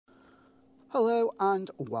Hello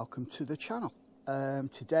and welcome to the channel.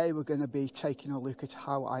 Today we're going to be taking a look at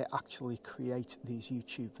how I actually create these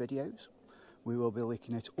YouTube videos. We will be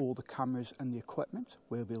looking at all the cameras and the equipment.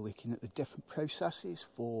 We'll be looking at the different processes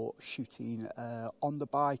for shooting on the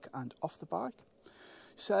bike and off the bike.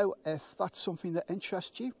 So if that's something that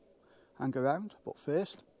interests you, hang around, but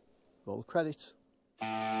first, roll the credits.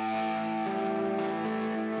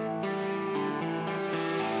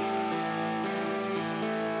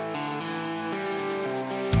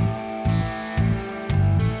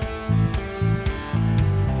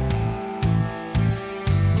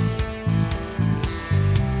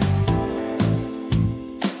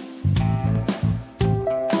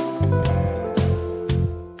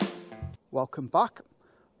 Welcome back.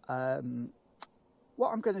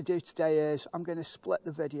 What I'm going to do today is I'm going to split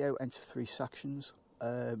the video into three sections.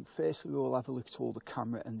 Firstly, we'll have a look at all the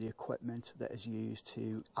camera and the equipment that is used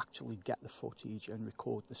to actually get the footage and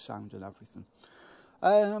record the sound and everything.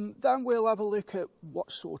 Then we'll have a look at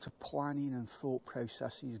what sort of planning and thought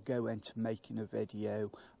processes go into making a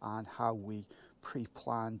video and how we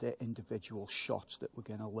pre-plan the individual shots that we're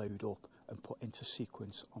going to load up and put into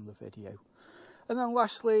sequence on the video. And then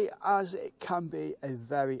lastly, as it can be a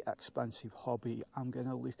very expensive hobby, I'm going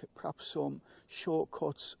to look at perhaps some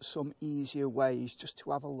shortcuts, some easier ways just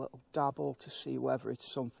to have a little dabble to see whether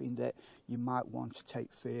it's something that you might want to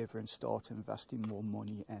take further and start investing more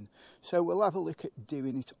money in. So we'll have a look at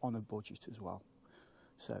doing it on a budget as well.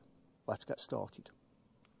 So let's get started.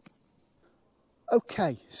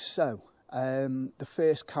 Okay, so the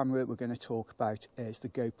first camera we're going to talk about is the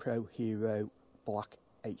GoPro Hero Black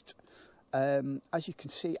 8. As you can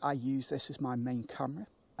see, I use this as my main camera,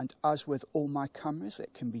 and as with all my cameras,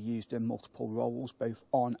 it can be used in multiple roles, both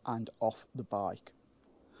on and off the bike.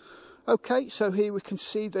 Okay, so here we can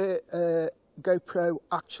see the GoPro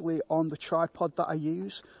actually on the tripod that I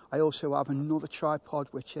use. I also have another tripod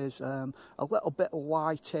which is a little bit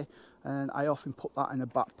lighter, and I often put that in a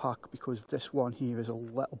backpack because this one here is a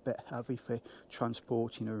little bit heavy for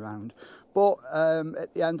transporting around. But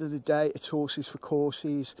at the end of the day, it's horses for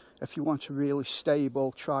courses. If you want a really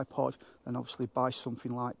stable tripod, then obviously buy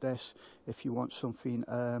something like this. If you want something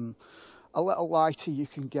a little lighter, you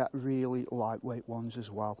can get really lightweight ones as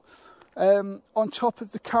well. On top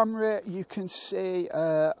of the camera you can see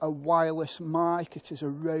a wireless mic. It is a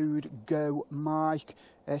Rode Go mic.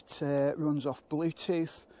 It runs off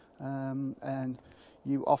Bluetooth, and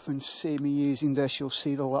you often see me using this. You'll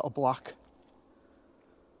see the little black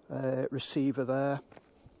receiver there,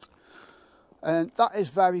 and that is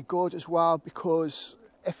very good as well, because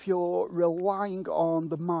if you're relying on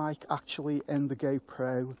the mic actually in the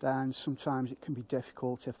GoPro, then sometimes it can be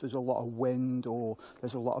difficult. If there's a lot of wind or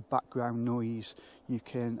there's a lot of background noise, you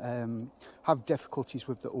can have difficulties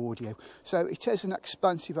with the audio. So it is an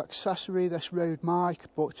expensive accessory, this Rode mic,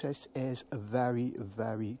 but it is very,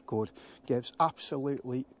 very good. Gives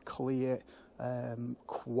absolutely clear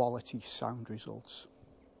quality sound results.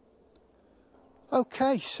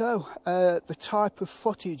 Okay, so the type of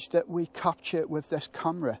footage that we capture with this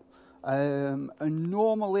camera. And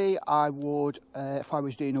normally I would, if I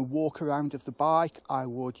was doing a walk around of the bike, I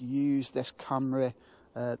would use this camera,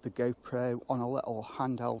 the GoPro, on a little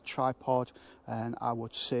handheld tripod, and I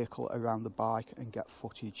would circle around the bike and get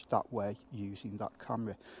footage that way using that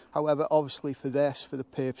camera. However, obviously for this, for the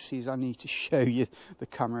purposes, I need to show you the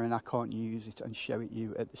camera, and I can't use it and show it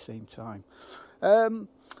you at the same time.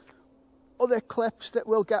 Other clips that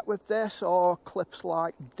we'll get with this are clips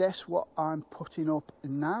like this, what I'm putting up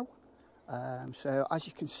now. So as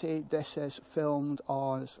you can see, this is filmed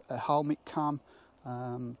on a helmet cam,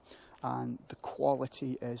 and the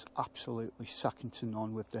quality is absolutely second to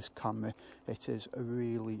none with this camera. It is a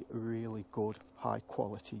really, really good high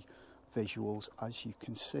quality visuals, as you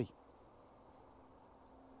can see.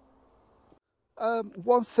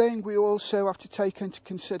 One thing we also have to take into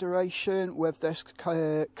consideration with this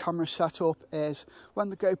camera setup is when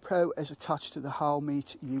the GoPro is attached to the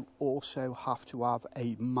helmet, you also have to have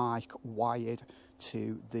a mic wired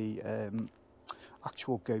to the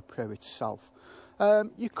actual GoPro itself.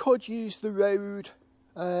 You could use the Rode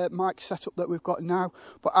mic setup that we've got now,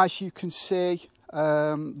 but as you can see,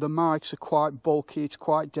 the mics are quite bulky. It's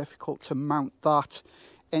quite difficult to mount that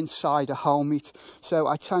inside a helmet, so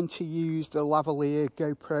I tend to use the lavalier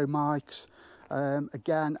GoPro mics.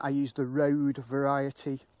 Again, I use the Rode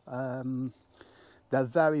variety. They're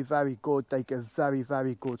very, very good. They give very,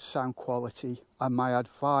 very good sound quality, and my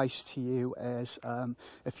advice to you is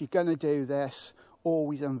if you're going to do this,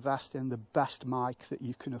 always invest in the best mic that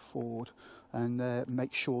you can afford, and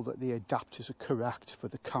make sure that the adapters are correct for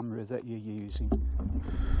the camera that you're using.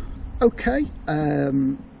 Okay,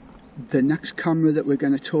 The next camera that we're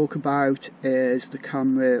going to talk about is the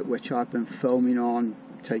camera which I've been filming on,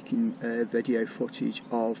 taking video footage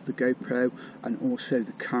of the GoPro, and also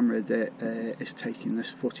the camera that is taking this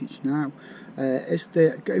footage now is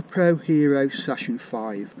the GoPro Hero Session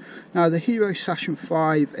 5. Now the Hero Session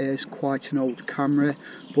 5 is quite an old camera,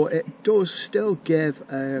 but it does still give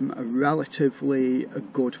a relatively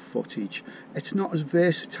good footage. It's not as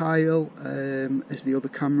versatile as the other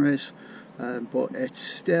cameras, but it's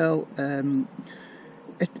still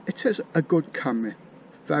it is a good camera,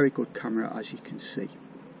 very good camera, as you can see.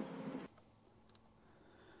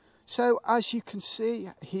 So as you can see,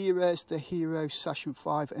 here is the Hero Session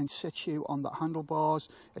 5 in situ on the handlebars.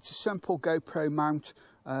 It's a simple GoPro mount,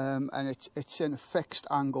 and it's in a fixed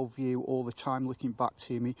angle view all the time looking back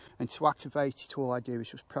to me, and to activate it all I do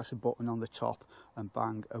is just press a button on the top and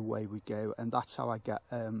bang, away we go, and that's how I get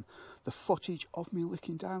the footage of me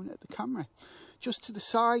looking down at the camera. Just to the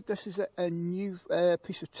side, this is a new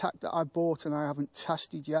piece of tech that I bought and I haven't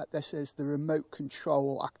tested yet. This is the remote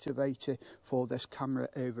control activator for this camera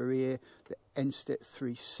over here, the INSTA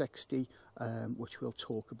 360, which we'll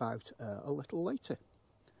talk about a little later.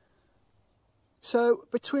 So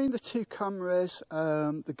between the two cameras,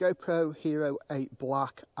 the GoPro Hero 8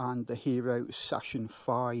 Black and the Hero Session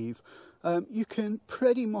 5, you can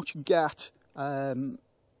pretty much get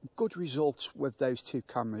good results with those two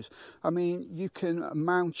cameras. I mean, you can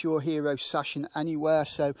mount your Hero Session anywhere,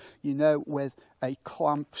 so you know, with a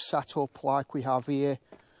clamp setup like we have here,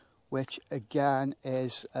 which again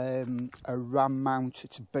is a ram mount.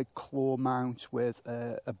 It's a big claw mount with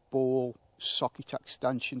a ball socket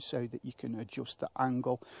extension so that you can adjust the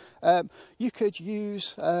angle. You could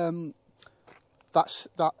use that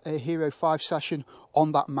Hero 5 Session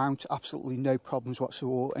on that mount, absolutely no problems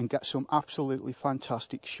whatsoever, and get some absolutely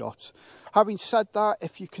fantastic shots. Having said that,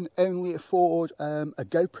 if you can only afford a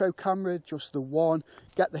GoPro camera, just the one,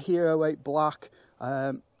 get the Hero 8 Black.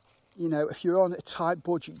 You know, if you're on a tight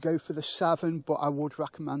budget, go for the 7, but I would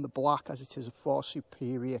recommend the Black as it is a far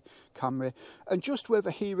superior camera. And just with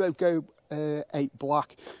a Hero Go 8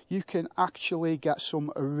 Black, you can actually get some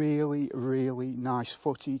really nice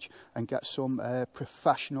footage and get some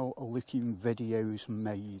professional looking videos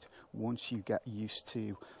made once you get used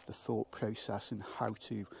to the thought process and how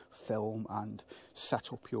to film and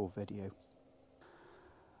set up your video.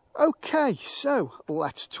 Okay, so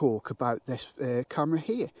let's talk about this camera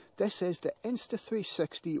here. This is the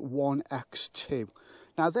Insta360 One X2.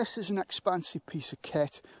 Now this is an expensive piece of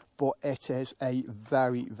kit, but it is a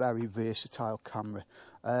very versatile camera.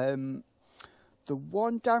 The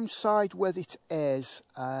one downside with it is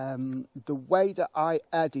the way that I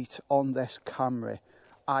edit on this camera.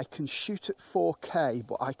 I can shoot at 4K,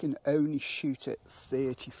 but I can only shoot at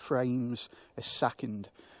 30 frames a second.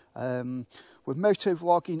 With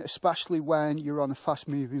motovlogging, especially when you're on a fast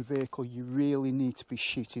moving vehicle, you really need to be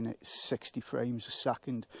shooting at 60 frames a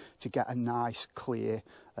second to get a nice clear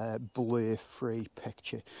blur free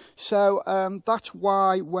picture. So that's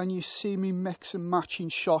why when you see me mix and matching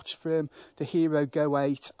shots from the Hero Go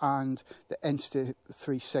 8 and the Insta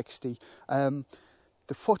 360,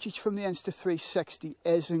 the footage from the Insta360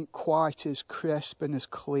 isn't quite as crisp and as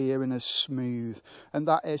clear and as smooth, and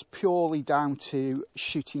that is purely down to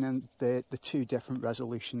shooting in the two different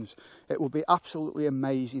resolutions. It would be absolutely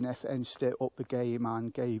amazing if Insta upped the game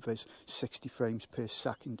and gave us 60 frames per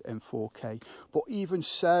second in 4K, but even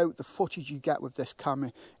so, the footage you get with this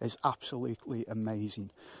camera is absolutely amazing.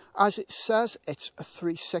 As it says, it's a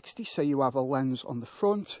 360, so you have a lens on the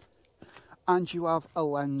front and you have a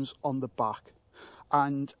lens on the back.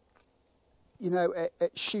 And you know,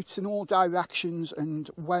 it shoots in all directions, and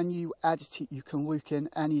when you edit it you can look in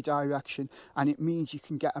any direction, and it means you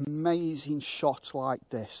can get amazing shots like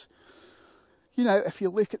this. You know, if you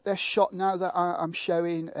look at this shot now that I'm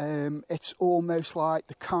showing, it's almost like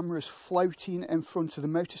the camera's floating in front of the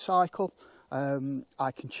motorcycle.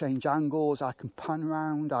 I can change angles, I can pan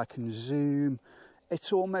around, I can zoom.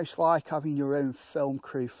 It's almost like having your own film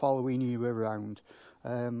crew following you around.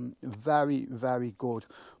 Very good.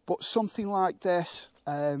 But something like this,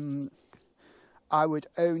 I would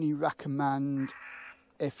only recommend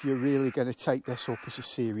if you're really going to take this up as a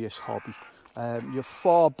serious hobby. You're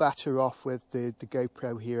far better off with the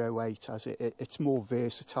GoPro Hero 8, as it's more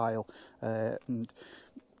versatile, and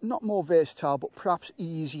not more versatile, but perhaps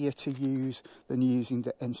easier to use than using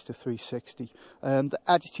the Insta360. The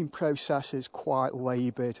editing process is quite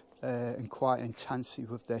laboured and quite intensive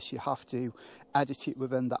with this. You have to edit it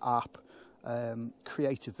within the app,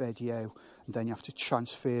 create a video, and then you have to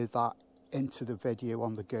transfer that into the video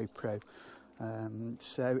on the GoPro.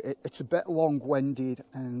 So it's a bit long-winded,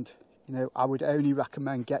 and You know, I would only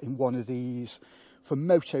recommend getting one of these for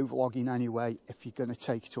moto vlogging anyway, if you're going to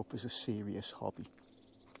take it up as a serious hobby.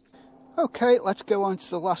 Okay, let's go on to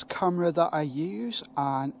the last camera that I use,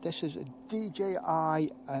 and this is a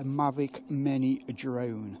DJI Mavic Mini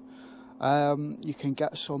drone. You can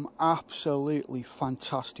get some absolutely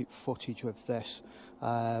fantastic footage with this,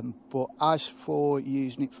 but as for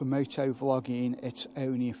using it for moto vlogging, it's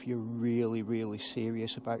only if you're really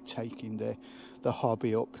serious about taking the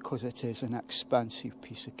hobby up, because it is an expensive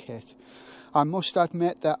piece of kit. I must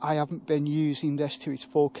admit that I haven't been using this to its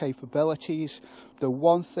full capabilities. The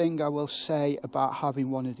one thing I will say about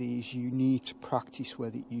having one of these, you need to practice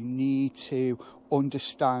with it. You need to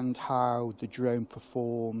understand how the drone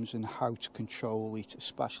performs and how to control it,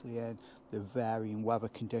 especially in the varying weather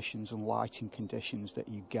conditions and lighting conditions that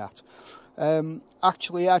you get.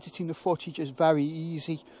 Actually editing the footage is very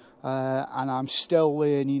easy, and I'm still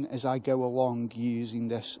learning as I go along using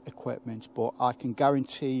this equipment, but I can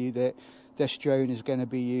guarantee you that this drone is going to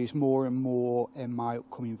be used more and more in my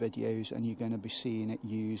upcoming videos, and you're going to be seeing it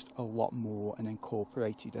used a lot more and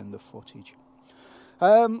incorporated in the footage.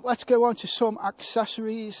 Let's go on to some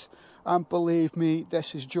accessories, and believe me,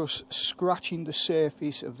 this is just scratching the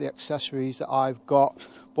surface of the accessories that I've got,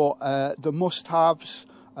 but the must-haves,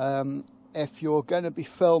 if you're going to be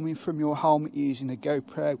filming from your helmet using a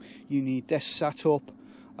GoPro, you need this setup.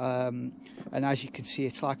 And as you can see,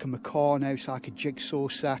 it's like a Meccano, it's like a jigsaw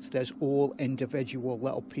set. There's all individual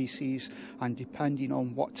little pieces, and depending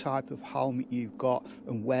on what type of helmet you've got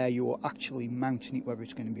and where you're actually mounting it, whether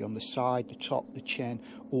it's going to be on the side, the top, the chin,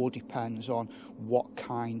 all depends on what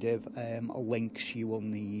kind of links you will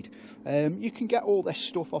need. You can get all this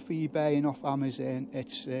stuff off eBay and off Amazon.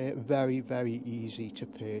 It's very easy to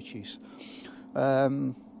purchase.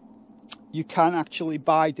 You can actually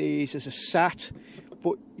buy these as a set,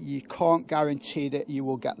 but you can't guarantee that you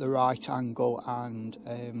will get the right angle and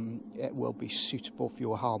it will be suitable for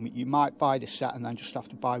your helmet. You might buy the set and then just have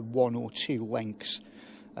to buy 1 or 2 links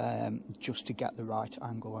just to get the right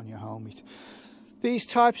angle on your helmet. These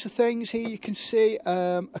types of things here, you can see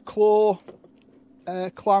a claw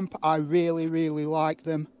clamp. I really like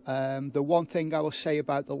them. The one thing I will say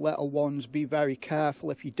about the little ones, be very careful.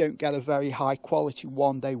 If you don't get a very high quality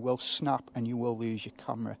one, they will snap and you will lose your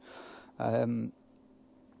camera.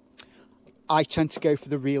 I tend to go for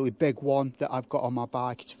the really big one that I've got on my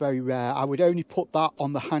bike. It's very rare. I would only put that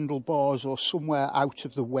on the handlebars or somewhere out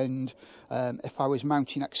of the wind. If I was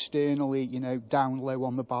mounting externally, you know, down low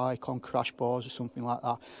on the bike, on crash bars or something like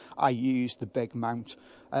that, I use the big mount.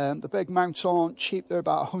 The big mounts aren't cheap. They're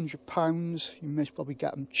about £100. You may probably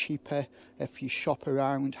get them cheaper if you shop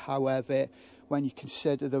around. However, when you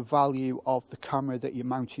consider the value of the camera that you're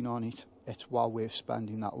mounting on it, it's well worth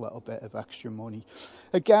spending that little bit of extra money.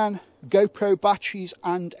 Again, GoPro batteries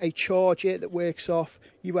and a charger that works off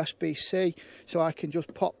USB-C, so I can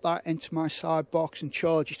just pop that into my side box and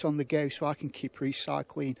charge it on the go, so I can keep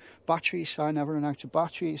recycling batteries so I never run out of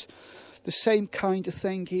batteries. The same kind of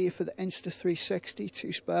thing here for the Insta360,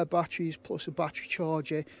 2 spare batteries plus a battery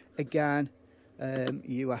charger, again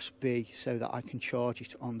USB, so that I can charge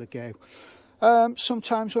it on the go.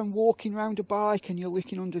 Sometimes when walking around a bike and you're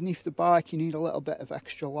looking underneath the bike, you need a little bit of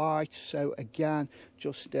extra light, so again,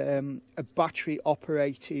 just a battery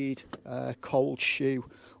operated cold shoe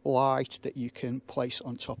light that you can place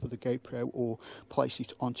on top of the GoPro, or place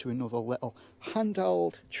it onto another little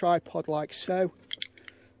handheld tripod like so.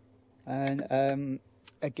 And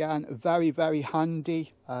again, very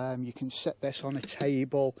handy. You can set this on a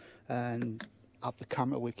table and have the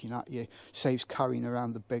camera looking at you, saves carrying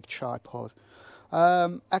around the big tripod.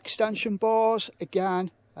 Extension bars,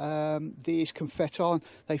 again, these can fit on,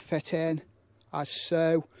 they fit in as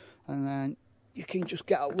so, and then you can just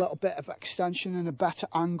get a little bit of extension and a better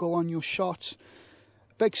angle on your shots.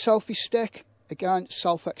 Big selfie stick, again,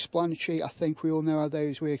 self-explanatory. I think we all know how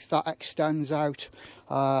those work. That extends out,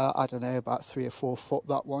 I don't know, about 3 or 4 foot.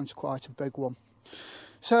 That one's quite a big one.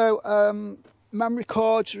 So memory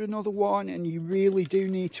cards are another one, and you really do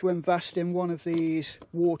need to invest in one of these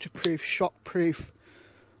waterproof, shockproof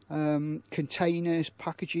containers,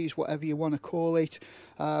 packages, whatever you want to call it.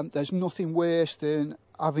 There's nothing worse than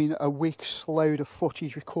having a week's load of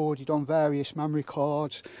footage recorded on various memory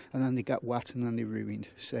cards and then they get wet and then they're ruined.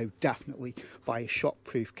 So definitely buy a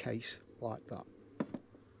shockproof case like that.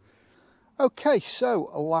 Okay, so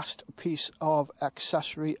a last piece of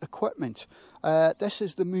accessory equipment. This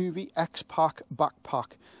is the Movie X-Pack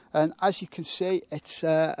backpack, and as you can see, it's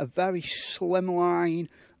a very slimline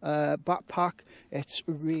backpack. It's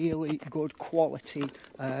really good quality.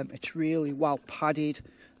 It's really well padded.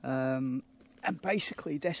 And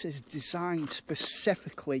basically this is designed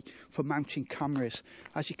specifically for mounting cameras.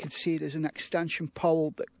 As you can see, there's an extension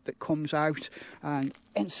pole that comes out, and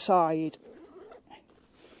inside,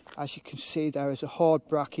 as you can see, there is a hard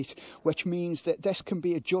bracket, which means that this can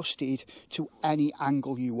be adjusted to any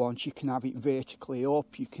angle you want. You can have it vertically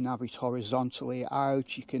up, you can have it horizontally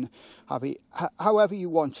out, you can have it however you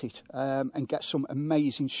want it, and get some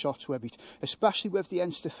amazing shots with it. Especially with the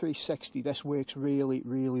Insta 360, this works really,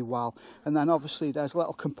 really well. And then obviously there's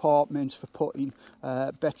little compartments for putting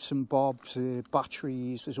bits and bobs,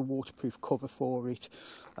 batteries. There's a waterproof cover for it.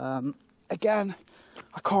 Again,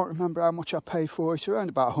 I can't remember how much I paid for it, around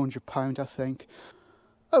about £100 I think.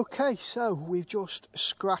 Okay, so we've just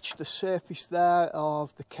scratched the surface there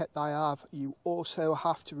of the kit that I have. You also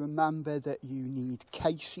have to remember that you need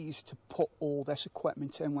cases to put all this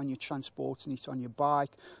equipment in when you're transporting it on your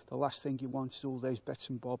bike. The last thing you want is all those bits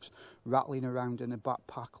and bobs rattling around in a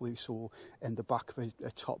backpack loose, or in the back of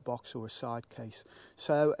a top box or a side case.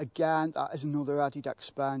 So again, that is another added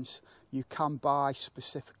expense. You can buy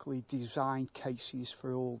specifically designed cases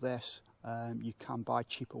for all this. You can buy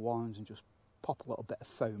cheaper ones and just pop a little bit of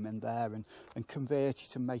foam in there and convert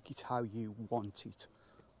it and make it how you want it.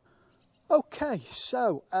 Okay,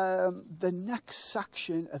 so the next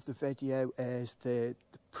section of the video is the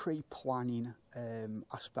pre-planning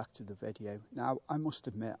aspect of the video. Now, I must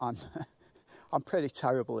admit, I'm pretty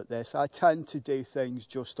terrible at this. I tend to do things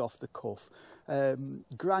just off the cuff.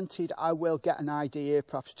 Granted, I will get an idea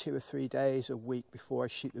perhaps 2 or 3 days a week before I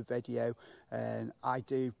shoot the video, and I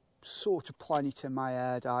do sort of plan it in my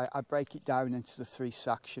head. I break it down into the 3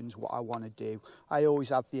 sections, what I want to do. I always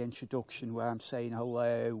have the introduction where I'm saying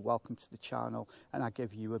hello, welcome to the channel, and I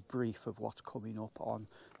give you a brief of what's coming up on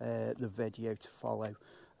the video to follow.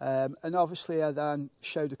 And obviously I then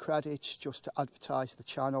show the credits just to advertise the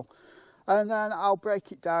channel. And then I'll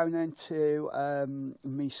break it down into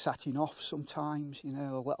me setting off sometimes, you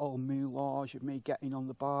know, a little moulage of me getting on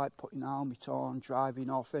the bike, putting the helmet on,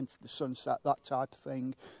 driving off into the sunset, that type of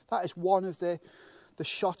thing. That is one of the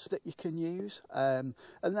shots that you can use. And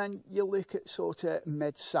then you look at sort of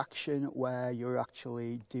mid-section where you're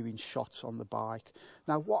actually doing shots on the bike.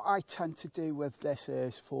 Now, what I tend to do with this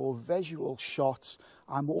is, for visual shots,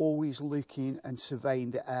 I'm always looking and surveying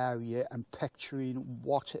the area and picturing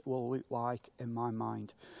what it will look like in my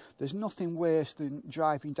mind. There's nothing worse than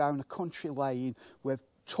driving down a country lane with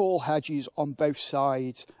tall hedges on both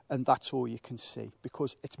sides and that's all you can see,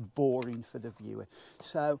 because it's boring for the viewer.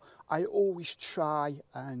 So I always try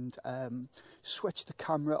and switch the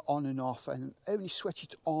camera on and off, and only switch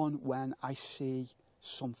it on when I see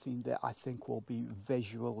something that I think will be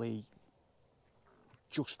visually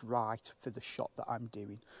just right for the shot that I'm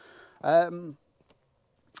doing.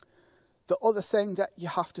 The other thing that you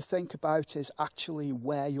have to think about is actually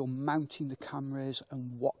where you're mounting the cameras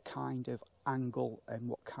and what kind of angle and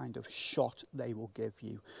what kind of shot they will give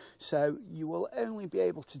you. So you will only be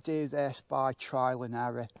able to do this by trial and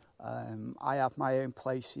error. I have my own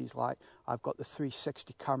places, like I've got the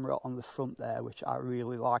 360 camera on the front there, which I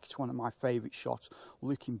really like. It's one of my favourite shots,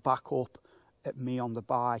 looking back up at me on the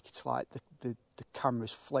bike. It's like the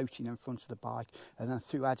camera's floating in front of the bike, and then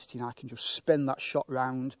through editing I can just spin that shot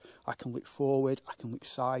round. I can look forward, I can look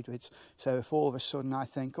sideways. So if all of a sudden I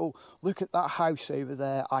think, oh, look at that house over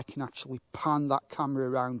there, I can actually pan that camera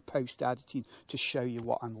around post editing to show you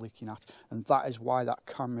what I'm looking at. And that is why that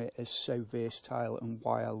camera is so versatile and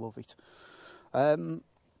why I love it.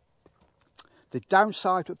 The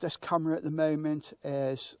downside of this camera at the moment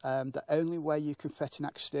is the only way you can fit an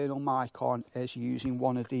external mic on is using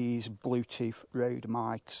one of these Bluetooth Rode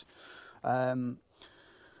mics. I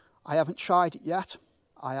haven't tried it yet.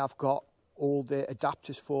 I have got all the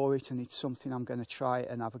adapters for it, and it's something I'm going to try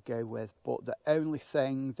and have a go with. But the only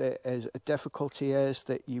thing that is a difficulty is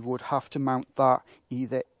that you would have to mount that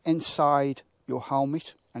either inside your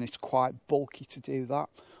helmet, and it's quite bulky to do that,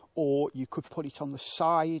 or you could put it on the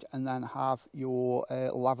side and then have your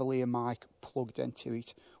lavalier mic plugged into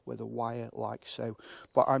it with a wire like so.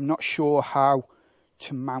 But I'm not sure how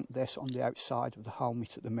to mount this on the outside of the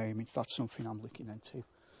helmet at the moment. That's something I'm looking into.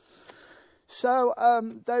 So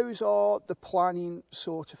those are the planning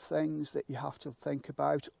sort of things that you have to think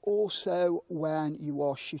about. Also, when you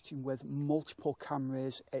are shooting with multiple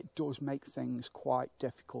cameras, it does make things quite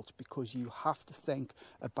difficult, because you have to think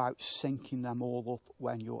about syncing them all up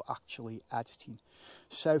when you're actually editing.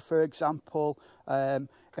 So for example,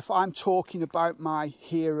 if I'm talking about my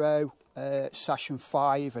hero session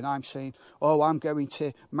 5 and I'm saying, oh, I'm going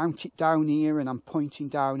to mount it down here, and I'm pointing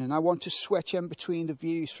down, and I want to switch in between the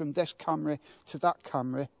views from this camera to that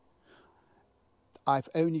camera, I've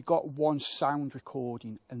only got one sound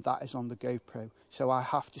recording, and that is on the GoPro. So I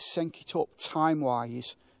have to sync it up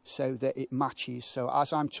time-wise so that it matches. So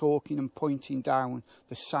as I'm talking and pointing down,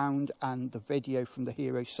 the sound and the video from the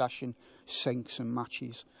hero session syncs and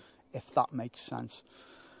matches, if that makes sense.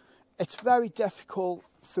 It's very difficult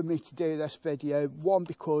for me to do this video, one,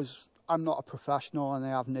 because I'm not a professional and I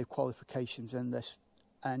have no qualifications in this,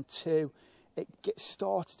 and two, it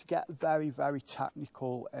starts to get very, very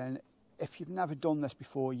technical, and if you've never done this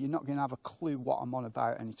before, you're not going to have a clue what I'm on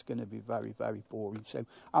about, and it's going to be very, very boring. So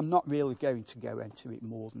I'm not really going to go into it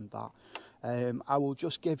more than that. I will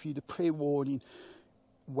just give you the pre-warning.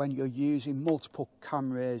 When you're using multiple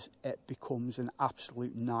cameras, it becomes an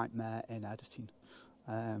absolute nightmare in editing.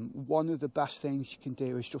 One of the best things you can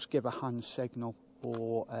do is just give a hand signal,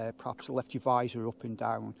 or perhaps lift your visor up and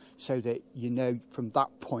down, so that you know from that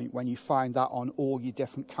point, when you find that on all your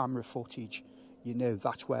different camera footage, you know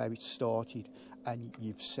that's where it started, and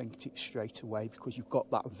you've synced it straight away because you've got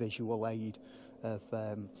that visual aid of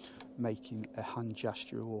making a hand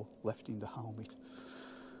gesture or lifting the helmet.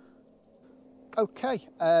 Okay,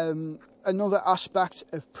 another aspect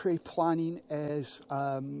of pre-planning is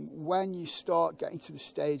when you start getting to the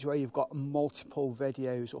stage where you've got multiple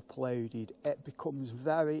videos uploaded, it becomes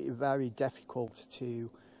very, very difficult to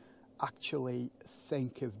actually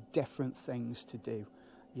think of different things to do.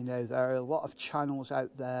 You know, there are a lot of channels out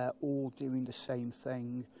there all doing the same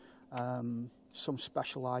thing. Some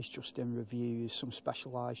specialise just in reviews, some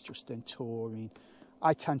specialise just in touring.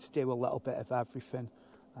 I tend to do a little bit of everything.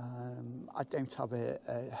 I don't have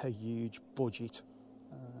a huge budget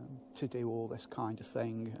to do all this kind of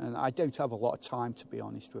thing, and I don't have a lot of time, to be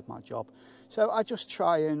honest, with my job. So I just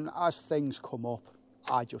try and, as things come up,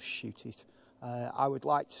 I just shoot it. I would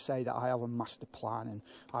like to say that I have a master plan and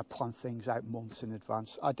I plan things out months in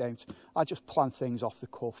advance. I don't. I just plan things off the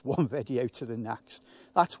cuff, one video to the next.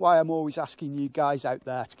 That's why I'm always asking you guys out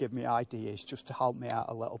there to give me ideas, just to help me out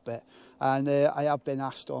a little bit. And I have been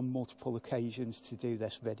asked on multiple occasions to do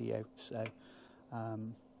this video. So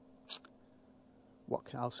what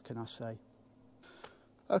else can I say?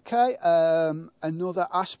 Okay, another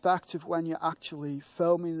aspect of when you're actually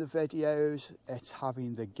filming the videos, it's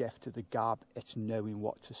having the gift of the gab, it's knowing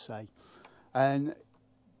what to say. And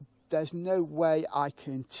there's no way I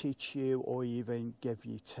can teach you or even give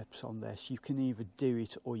you tips on this. You can either do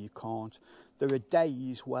it or you can't. There are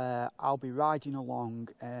days where I'll be riding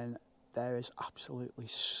along and there is absolutely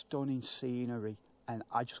stunning scenery and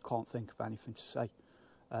I just can't think of anything to say.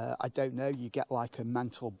 I don't know, you get like a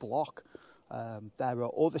mental block. There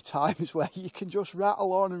are other times where you can just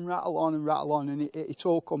rattle on and rattle on and rattle on, and it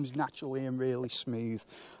all comes naturally and really smooth.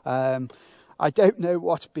 I don't know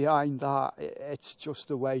what's behind that. It's just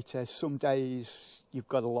the way it is. Some days you've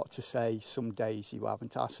got a lot to say, some days you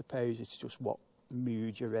haven't. I suppose it's just what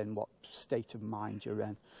mood you're in, what state of mind you're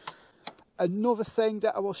in. Another thing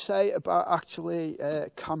that I will say about actually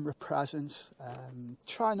camera presence,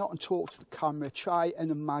 try not to talk to the camera. Try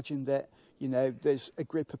and imagine that, you know, there's a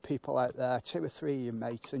group of people out there, 2 or 3 of your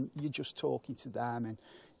mates, and you're just talking to them. And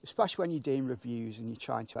especially when you're doing reviews and you're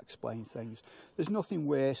trying to explain things, there's nothing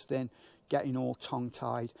worse than getting all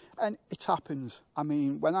tongue-tied. And it happens. I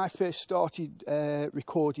mean, when I first started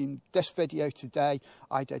recording this video today,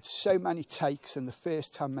 I did so many takes, and the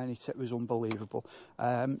first 10 minutes, it was unbelievable.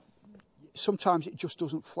 Sometimes it just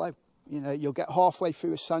doesn't flow. You know, you'll get halfway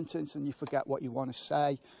through a sentence and you forget what you want to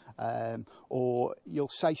say, or you'll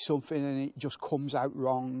say something and it just comes out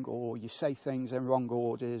wrong, or you say things in wrong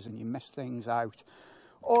orders and you miss things out.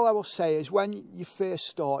 All I will say is, when you first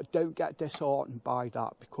start, don't get disheartened by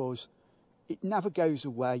that, because it never goes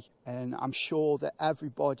away, and I'm sure that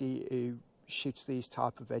everybody who shoots these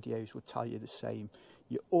type of videos will tell you the same.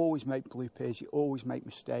 You always make bloopers, you always make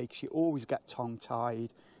mistakes, you always get tongue-tied.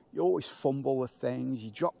 You always fumble with things,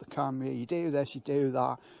 you drop the camera, you do this, you do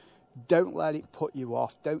that. Don't let it put you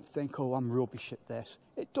off. Don't think, oh, I'm rubbish at this.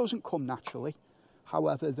 It doesn't come naturally.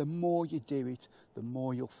 However, the more you do it, the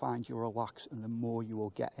more you'll find you relax, and the more you will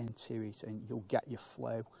get into it, and you'll get your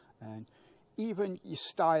flow and even your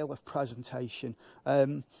style of presentation.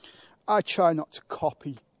 I try not to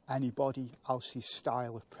copy anybody else's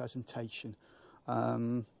style of presentation.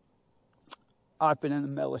 I've been in the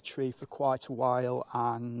military for quite a while,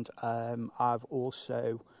 and I've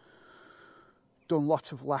also done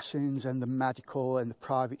lots of lessons in the medical and the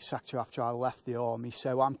private sector after I left the army.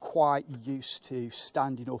 So I'm quite used to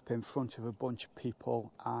standing up in front of a bunch of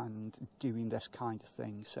people and doing this kind of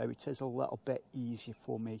thing. So it is a little bit easier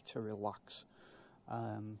for me to relax.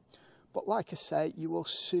 But like I say, you will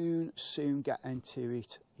soon get into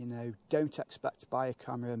it. You know, don't expect to buy a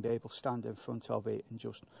camera and be able to stand in front of it and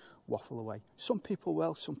just waffle away. Some people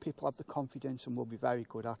will, some people have the confidence and will be very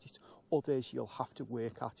good at it. Others, you'll have to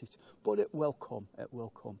work at it, but it will come, it will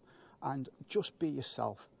come. And just be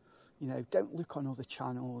yourself. You know, don't look on other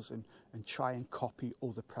channels and try and copy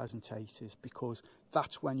other presentators, because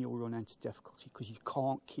that's when you'll run into difficulty, because you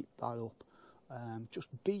can't keep that up. Just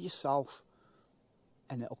be yourself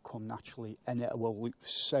and it'll come naturally, and it will look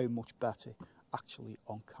so much better actually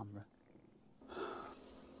on camera.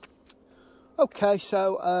 Okay,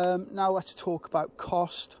 so now let's talk about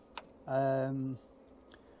cost. It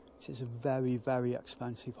is a very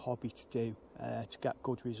expensive hobby to do to get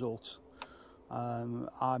good results.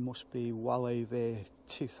 I must be well over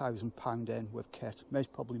 £2,000 in with kit,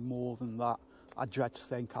 most probably more than that. I dread to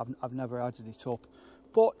think, I've never added it up.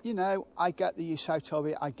 But, you know, I get the use out of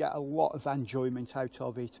it, I get a lot of enjoyment out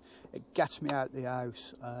of it. It gets me out of the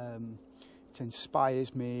house, it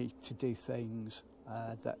inspires me to do things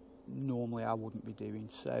that normally I wouldn't be doing.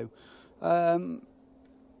 So,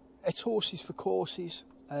 it's horses for courses.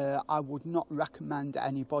 I would not recommend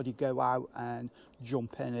anybody go out and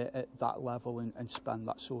jump in at that level and spend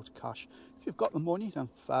that sort of cash. If you've got the money, then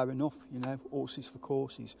fair enough, you know, horses for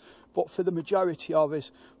courses. But for the majority of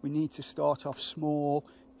us, we need to start off small,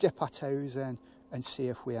 dip our toes in and see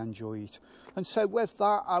if we enjoy it. And so with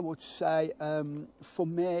that, I would say, for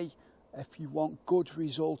me, if you want good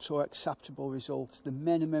results or acceptable results, the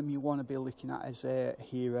minimum you want to be looking at is a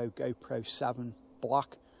Hero GoPro 7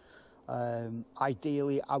 Black.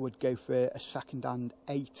 Ideally, I would go for a second-hand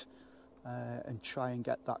 8 and try and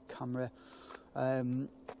get that camera.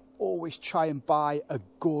 Always try and buy a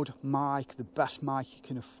good mic, the best mic you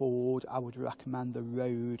can afford. I would recommend the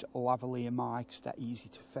Rode lavalier mics. They're easy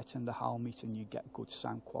to fit in the helmet and you get good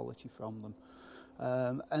sound quality from them.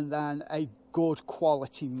 And then a good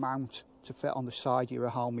quality mount to fit on the side of your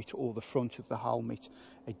helmet or the front of the helmet.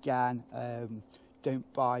 Again,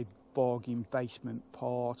 don't buy bargain basement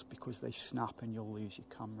parts because they snap and you'll lose your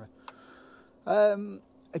camera.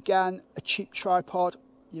 Again, a cheap tripod,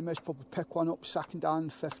 you most probably pick one up second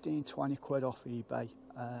hand, 15-20 quid off eBay.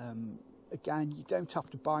 Again, you don't have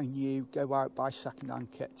to buy new, go out, buy second hand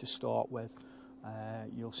kit to start with.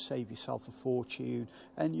 You'll save yourself a fortune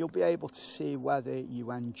and you'll be able to see whether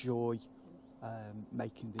you enjoy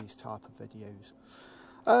making these type of videos.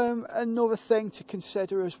 Another thing to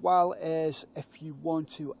consider as well is if you want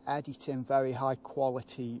to edit in very high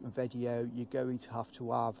quality video, you're going to have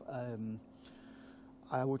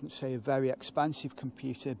I wouldn't say a very expensive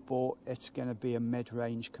computer, but it's going to be a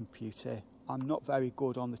mid-range computer. I'm not very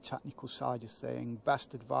good on the technical side of things.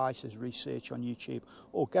 Best advice is research on YouTube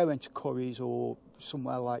or go into Curry's or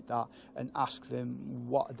somewhere like that and ask them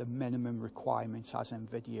what are the minimum requirements, as in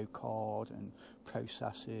video card and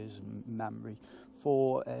processors and memory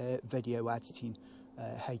for video editing,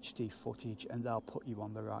 HD footage, and they'll put you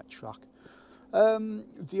on the right track.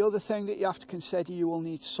 The other thing that you have to consider, you will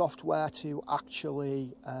need software to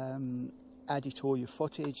actually edit all your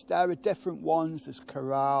footage. There are different ones. There's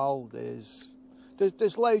Corel. There's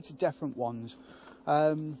loads of different ones.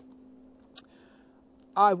 I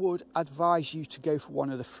would advise you to go for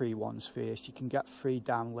one of the free ones first. You can get free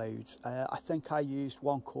downloads. I think I used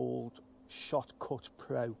one called Shotcut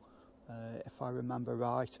Pro, if I remember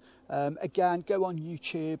right. Again, go on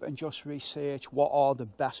YouTube and just research what are the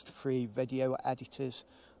best free video editors.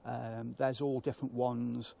 There's all different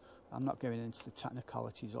ones. I'm not going into the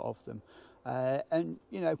technicalities of them. And,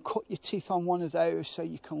 you know, cut your teeth on one of those so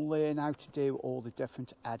you can learn how to do all the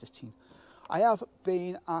different editing. I have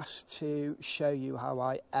been asked to show you how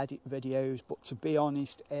I edit videos, but to be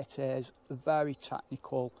honest, it is very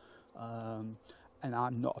technical. And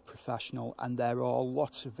I'm not a professional, and there are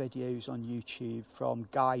lots of videos on YouTube from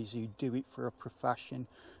guys who do it for a profession,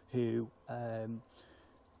 who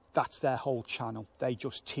that's their whole channel. They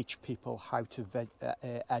just teach people how to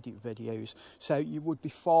edit videos. So you would be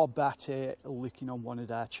far better looking on one of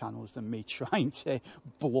their channels than me trying to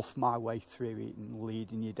bluff my way through it and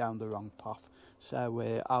leading you down the wrong path.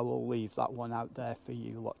 So I will leave that one out there for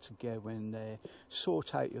you lot to go and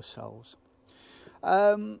sort out yourselves.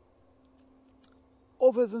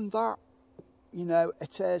 Other than that, you know,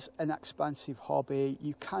 it is an expensive hobby.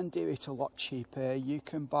 You can do it a lot cheaper. You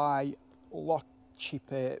can buy a lot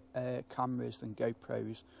cheaper cameras than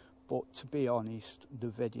GoPros, but to be honest, the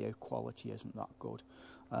video quality isn't that good.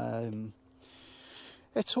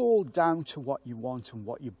 It's all down to what you want and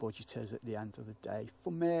what your budget is at the end of the day.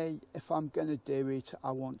 For me, if I'm going to do it,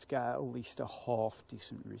 I want to get at least a half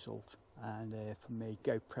decent result. And for me,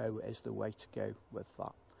 GoPro is the way to go with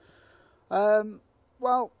that.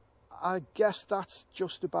 Well, I guess that's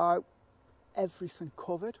just about everything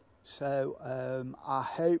covered. So I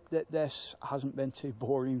hope that this hasn't been too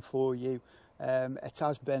boring for you. It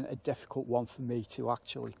has been a difficult one for me to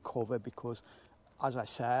actually cover because, as I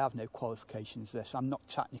say, I have no qualifications this. I'm not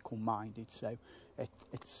technical minded, so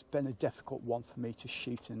it's been a difficult one for me to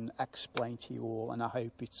shoot and explain to you all, and I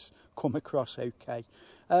hope it's come across okay.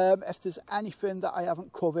 If there's anything that I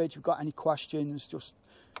haven't covered, you've got any questions, just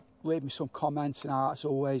leave me some comments, and as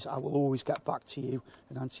always, I will always get back to you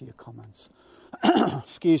and answer your comments.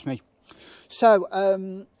 Excuse me. So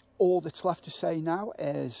all that's left to say now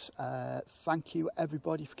is thank you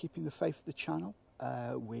everybody for keeping the faith of the channel.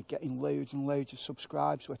 We're getting loads and loads of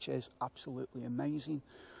subscribes, which is absolutely amazing.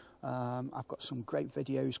 I've got some great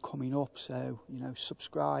videos coming up, so you know,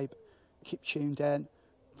 subscribe, keep tuned in,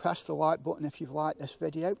 press the like button if you've liked this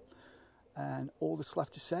video, and all that's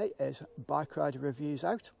left to say is Bike Rider Reviews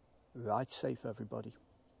out. Ride safe everybody.